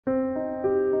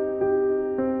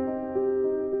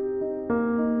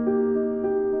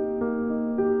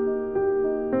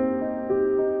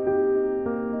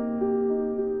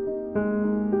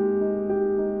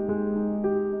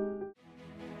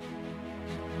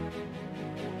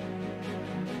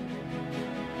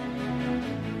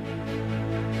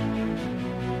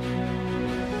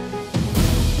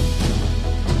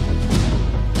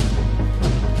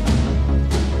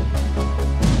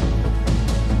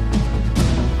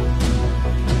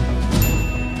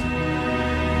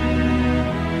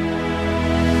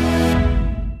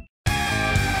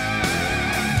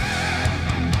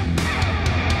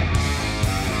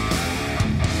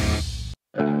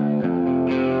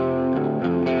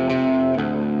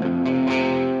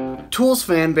Tool's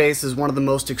fanbase is one of the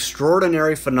most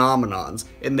extraordinary phenomenons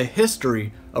in the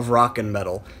history of rock and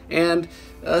metal, and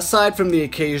aside from the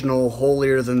occasional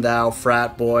holier-than-thou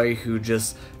frat boy who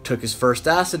just took his first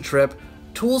acid trip,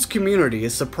 Tool's community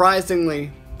is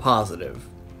surprisingly positive.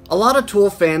 A lot of Tool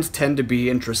fans tend to be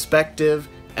introspective,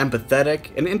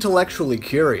 empathetic, and intellectually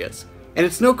curious, and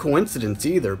it's no coincidence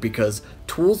either because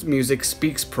Tool's music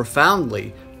speaks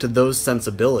profoundly to those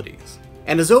sensibilities.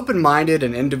 And as open-minded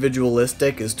and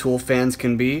individualistic as Tool fans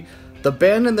can be, the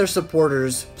band and their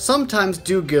supporters sometimes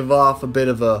do give off a bit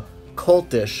of a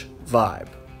cultish vibe,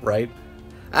 right?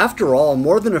 After all,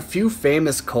 more than a few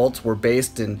famous cults were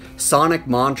based in sonic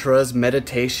mantras,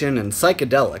 meditation, and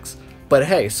psychedelics. But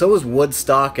hey, so was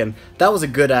Woodstock, and that was a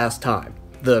good-ass time.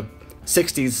 The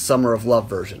 60s Summer of Love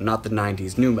version, not the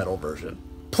 90s nu metal version.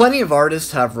 Plenty of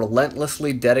artists have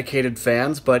relentlessly dedicated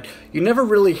fans, but you never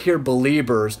really hear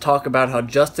Beliebers talk about how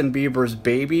Justin Bieber's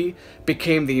Baby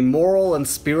became the moral and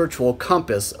spiritual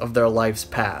compass of their life's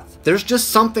path. There's just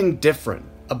something different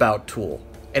about Tool,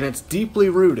 and it's deeply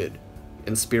rooted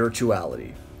in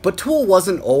spirituality. But Tool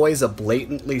wasn't always a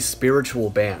blatantly spiritual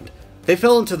band. They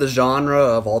fell into the genre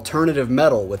of alternative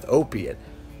metal with Opiate,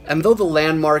 and though the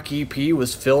landmark EP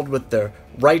was filled with the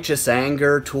righteous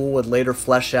anger Tool would later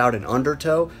flesh out in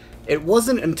Undertow, it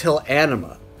wasn't until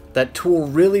Anima that Tool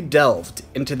really delved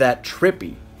into that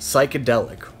trippy,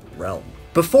 psychedelic realm.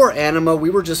 Before Anima, we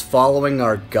were just following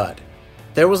our gut.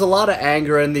 There was a lot of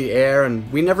anger in the air,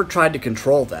 and we never tried to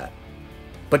control that.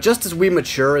 But just as we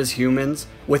mature as humans,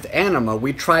 with Anima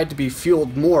we tried to be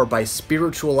fueled more by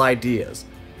spiritual ideas,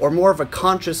 or more of a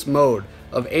conscious mode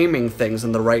of aiming things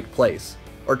in the right place,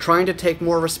 or trying to take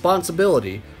more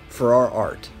responsibility for our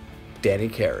art. Danny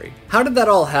Carey. How did that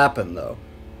all happen, though?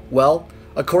 Well,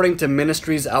 according to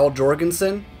Ministry's Al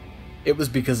Jorgensen, it was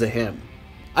because of him.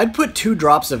 I'd put 2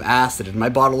 drops of acid in my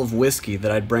bottle of whiskey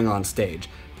that I'd bring on stage.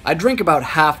 I'd drink about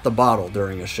half the bottle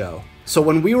during a show. So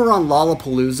when we were on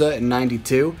Lollapalooza in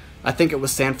 '92, I think it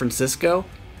was San Francisco,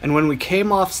 and when we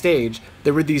came off stage,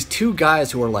 there were these 2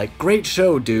 guys who were like, "Great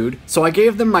show, dude." So I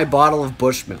gave them my bottle of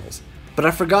Bushmills, but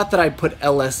I forgot that I'd put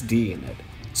LSD in it.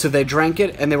 So they drank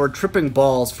it, and they were tripping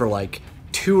balls for like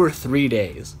 2 or 3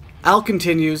 days. Al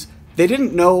continues, they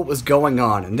didn't know what was going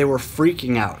on, and they were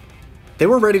freaking out. They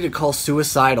were ready to call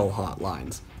suicidal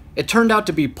hotlines. It turned out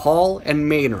to be Paul and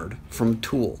Maynard from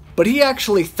Tool. But he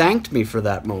actually thanked me for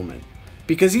that moment,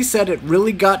 because he said it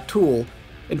really got Tool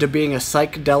into being a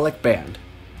psychedelic band.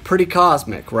 Pretty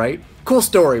cosmic, right? Cool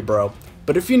story, bro.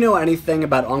 But if you know anything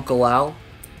about Uncle Al,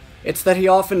 it's that he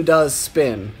often does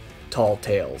spin tall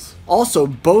tales. Also,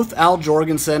 both Al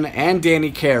Jorgensen and Danny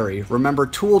Carey remember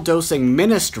Tool dosing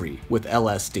Ministry with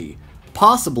LSD,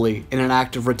 possibly in an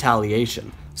act of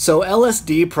retaliation. So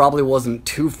LSD probably wasn't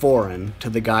too foreign to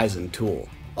the guys in Tool.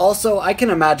 Also, I can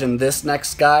imagine this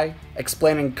next guy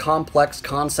explaining complex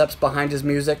concepts behind his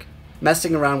music,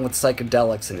 messing around with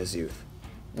psychedelics in his youth.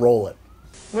 Roll it.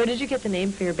 Where did you get the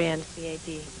name for your band,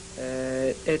 CAD?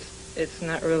 It's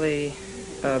not really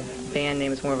a band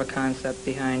name, it's more of a concept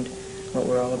behind what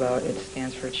we're all about. It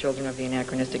stands for Children of the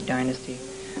Anachronistic Dynasty,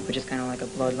 which is kind of like a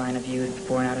bloodline of youth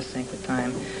born out of sync with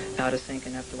time, out of sync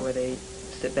enough to where they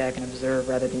sit back and observe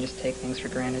rather than just take things for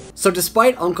granted. So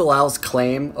despite Uncle Al's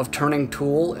claim of turning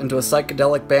Tool into a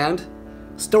psychedelic band,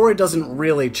 story doesn't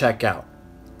really check out.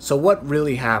 So what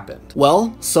really happened?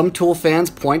 Well, some Tool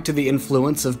fans point to the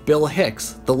influence of Bill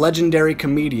Hicks, the legendary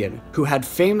comedian who had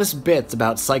famous bits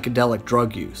about psychedelic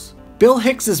drug use. Bill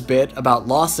Hicks's bit about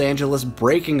Los Angeles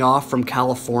breaking off from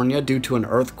California due to an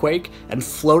earthquake and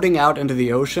floating out into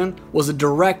the ocean was a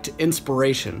direct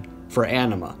inspiration for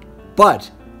Anima. But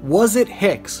was it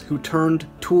Hicks who turned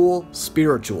Tool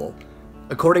spiritual?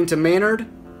 According to Maynard,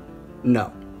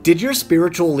 no. Did your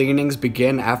spiritual leanings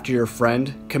begin after your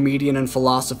friend, comedian and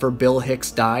philosopher Bill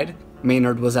Hicks died?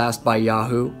 Maynard was asked by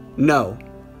Yahoo. No.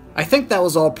 I think that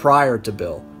was all prior to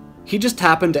Bill. He just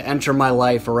happened to enter my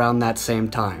life around that same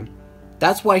time.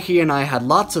 That's why he and I had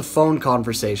lots of phone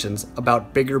conversations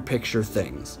about bigger picture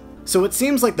things. So it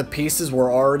seems like the pieces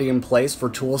were already in place for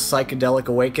Tool's psychedelic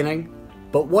awakening,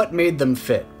 but what made them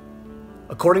fit?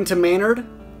 According to Maynard,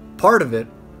 part of it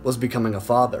was becoming a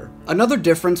father. Another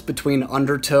difference between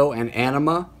Undertow and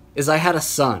Anima is I had a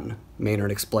son,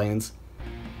 Maynard explains.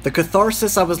 The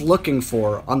catharsis I was looking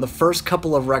for on the first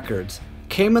couple of records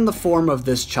came in the form of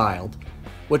this child,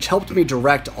 which helped me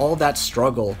direct all that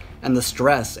struggle and the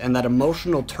stress and that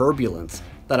emotional turbulence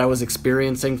that I was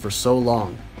experiencing for so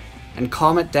long, and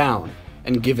calm it down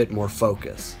and give it more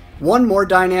focus. One more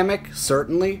dynamic,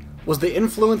 certainly, was the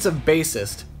influence of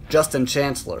bassist Justin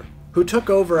Chancellor. who took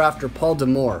over after Paul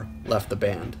D'Amour left the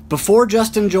band. Before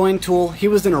Justin joined Tool, he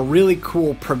was in a really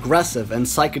cool progressive and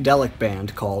psychedelic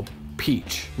band called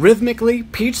Peach. Rhythmically,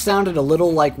 Peach sounded a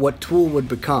little like what Tool would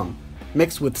become,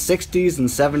 mixed with 60s and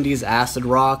 70s acid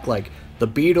rock like The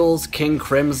Beatles, King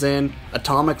Crimson,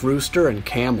 Atomic Rooster, and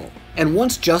Camel. And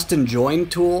once Justin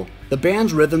joined Tool, the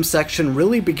band's rhythm section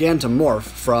really began to morph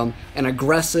from an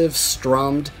aggressive,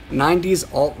 strummed,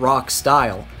 90s alt-rock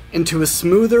style into a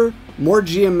smoother, more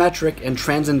geometric and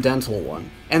transcendental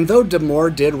one. And though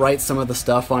D'Amour did write some of the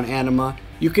stuff on Anima,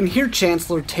 you can hear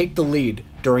Chancellor take the lead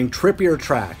during trippier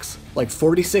tracks like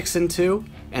 46 and 2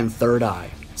 and Third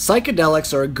Eye.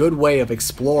 Psychedelics are a good way of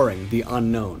exploring the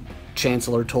unknown,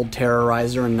 Chancellor told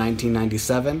Terrorizer in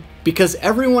 1997, because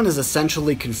everyone is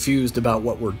essentially confused about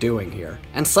what we're doing here.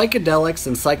 And psychedelics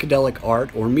and psychedelic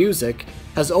art or music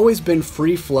has always been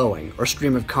free-flowing or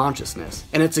stream of consciousness,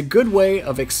 and it's a good way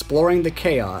of exploring the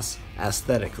chaos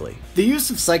aesthetically. The use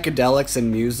of psychedelics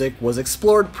in music was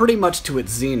explored pretty much to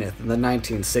its zenith in the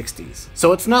 1960s,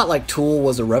 so it's not like Tool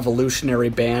was a revolutionary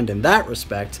band in that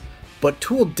respect, but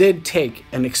Tool did take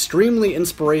an extremely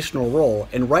inspirational role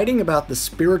in writing about the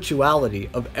spirituality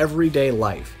of everyday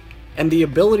life and the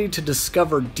ability to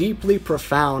discover deeply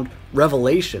profound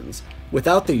revelations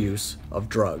without the use of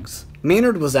drugs.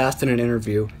 Maynard was asked in an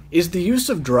interview, "Is the use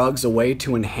of drugs a way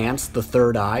to enhance the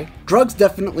third eye?" Drugs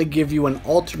definitely give you an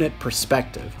alternate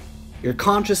perspective. Your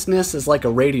consciousness is like a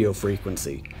radio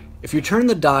frequency. If you turn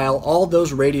the dial, all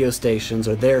those radio stations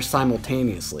are there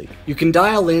simultaneously. You can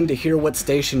dial in to hear what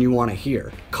station you want to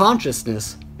hear.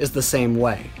 Consciousness is the same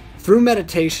way. Through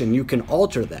meditation, you can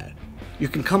alter that. You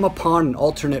can come upon an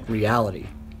alternate reality.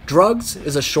 Drugs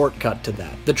is a shortcut to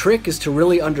that. The trick is to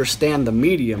really understand the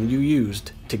medium you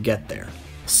used to get there.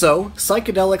 So,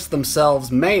 psychedelics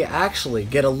themselves may actually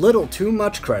get a little too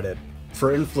much credit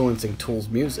for influencing Tool's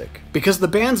music. Because the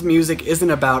band's music isn't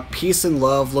about peace and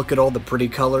love, look at all the pretty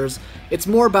colors, it's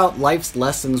more about life's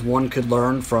lessons one could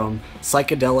learn from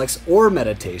psychedelics or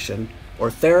meditation,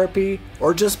 or therapy,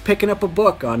 or just picking up a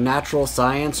book on natural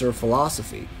science or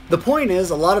philosophy. The point is,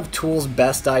 a lot of Tool's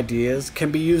best ideas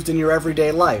can be used in your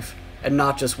everyday life, and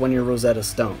not just when you're Rosetta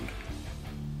Stoned.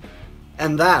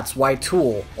 And that's why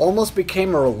Tool almost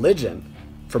became a religion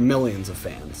for millions of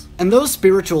fans. And those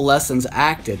spiritual lessons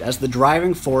acted as the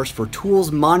driving force for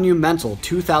Tool's monumental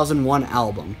 2001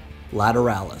 album,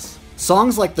 Lateralis.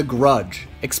 Songs like The Grudge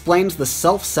explains the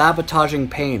self-sabotaging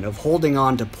pain of holding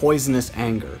on to poisonous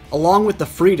anger, along with the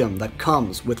freedom that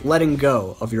comes with letting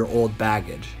go of your old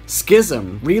baggage.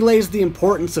 Schism relays the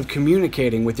importance of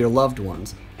communicating with your loved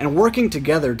ones and working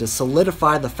together to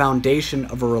solidify the foundation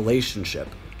of a relationship,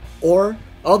 or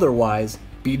otherwise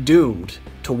be doomed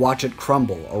to watch it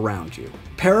crumble around you.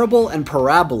 Parable and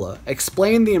parabola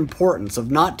explain the importance of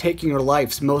not taking your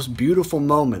life's most beautiful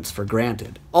moments for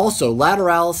granted. Also,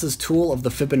 Lateralis' tool of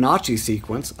the Fibonacci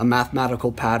sequence, a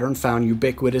mathematical pattern found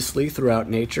ubiquitously throughout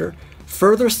nature,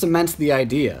 further cements the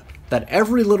idea that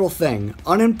every little thing,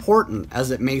 unimportant as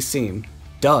it may seem,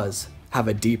 does have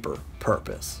a deeper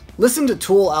purpose. Listen to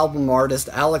Tool album artist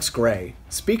Alex Gray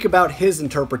speak about his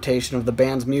interpretation of the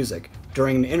band's music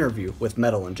during an interview with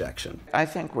Metal Injection. I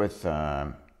think with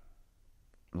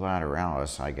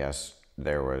Lateralis, I guess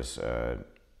there was a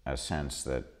sense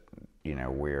that, you know,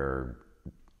 we're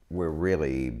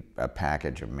really a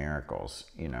package of miracles.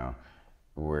 You know,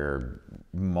 we're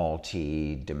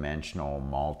multi-dimensional,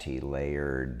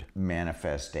 multi-layered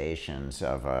manifestations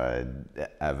of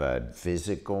a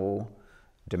physical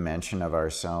dimension of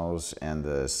ourselves, and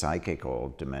the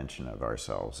psychical dimension of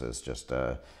ourselves is just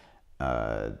a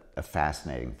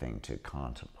fascinating thing to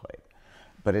contemplate.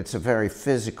 But it's a very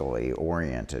physically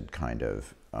oriented kind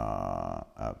of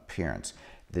appearance.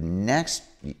 The next,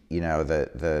 you know,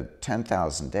 the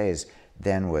 10,000 days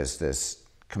then was this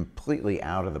completely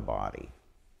out of the body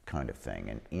kind of thing,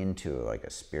 and into like a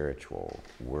spiritual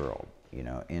world, you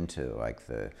know, into like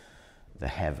the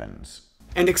heavens.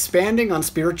 And expanding on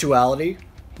spirituality,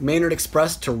 Maynard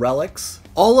expressed to Relics,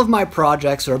 "All of my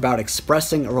projects are about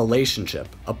expressing a relationship,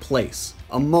 a place,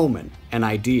 a moment, an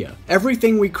idea.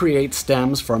 Everything we create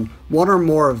stems from one or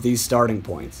more of these starting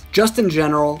points. Just in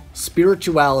general,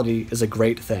 spirituality is a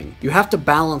great thing. You have to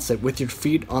balance it with your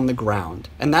feet on the ground,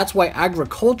 and that's why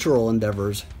agricultural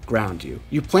endeavors ground you.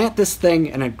 You plant this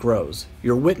thing and it grows.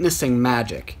 You're witnessing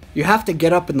magic. You have to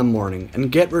get up in the morning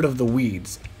and get rid of the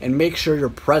weeds and make sure you're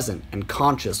present and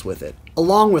conscious with it.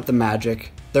 Along with the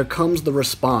magic, there comes the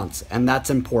response, and that's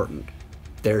important.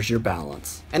 There's your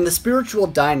balance." And the spiritual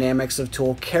dynamics of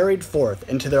Tool carried forth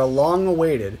into their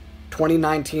long-awaited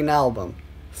 2019 album,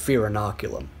 Fear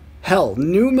Inoculum. Hell,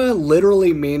 Pneuma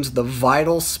literally means the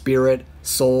vital spirit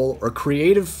soul, or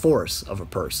creative force of a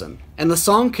person. And the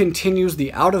song continues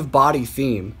the out-of-body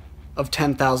theme of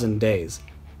 10,000 Days,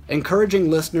 encouraging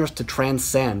listeners to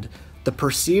transcend the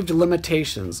perceived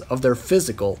limitations of their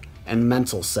physical and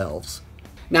mental selves.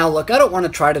 Now look, I don't want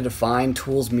to try to define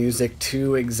Tool's music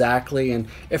too exactly, and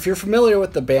if you're familiar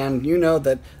with the band, you know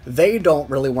that they don't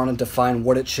really want to define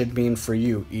what it should mean for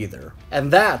you either. And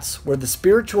that's where the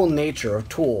spiritual nature of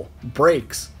Tool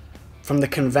breaks from the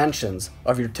conventions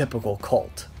of your typical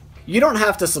cult. You don't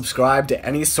have to subscribe to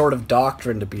any sort of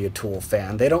doctrine to be a Tool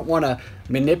fan. They don't want to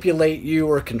manipulate you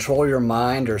or control your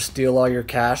mind or steal all your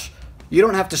cash. You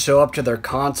don't have to show up to their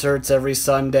concerts every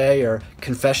Sunday or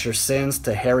confess your sins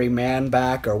to Harry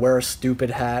Manback or wear a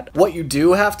stupid hat. What you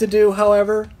do have to do,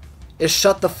 however, is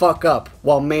shut the fuck up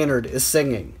while Maynard is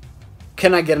singing.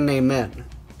 Can I get an amen?